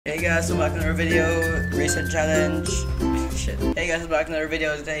Hey guys, welcome back to another video. Recent challenge. Shit. Hey guys, welcome back to another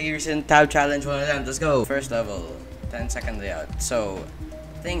video. Today, recent tab challenge. One of them. Let's go. First level, 10-second layout. So,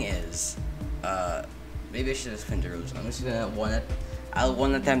 thing is, maybe I should just spin the rules. I'm just gonna I'll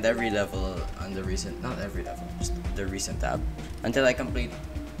one attempt every level on the recent, not every level, just the recent tab. Until I complete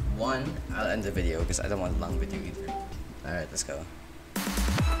one, I'll end the video because I don't want a long video either. All right, let's go.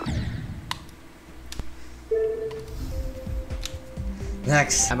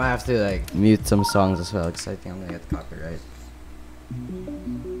 Next, I might have to like mute some songs as well because I think I'm gonna get copyright.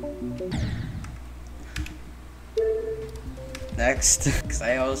 Next, because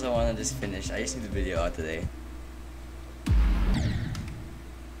I also want to just finish. I just need the video out today.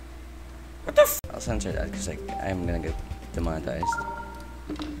 What the f? I'll censor that because like I'm gonna get demonetized.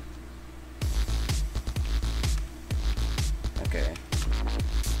 Okay.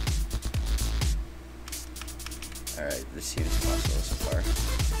 Alright, this seems possible so far.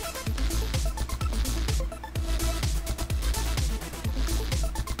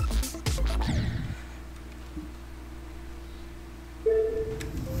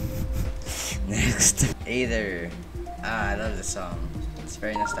 Next. Either. I love this song. It's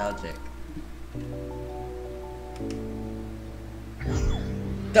very nostalgic.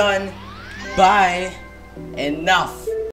 Done. Bye. Enough.